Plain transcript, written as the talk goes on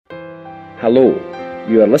Hello,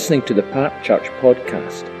 you are listening to the Park Church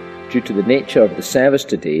podcast. Due to the nature of the service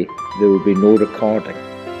today, there will be no recording.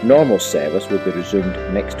 Normal service will be resumed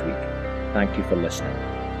next week. Thank you for listening.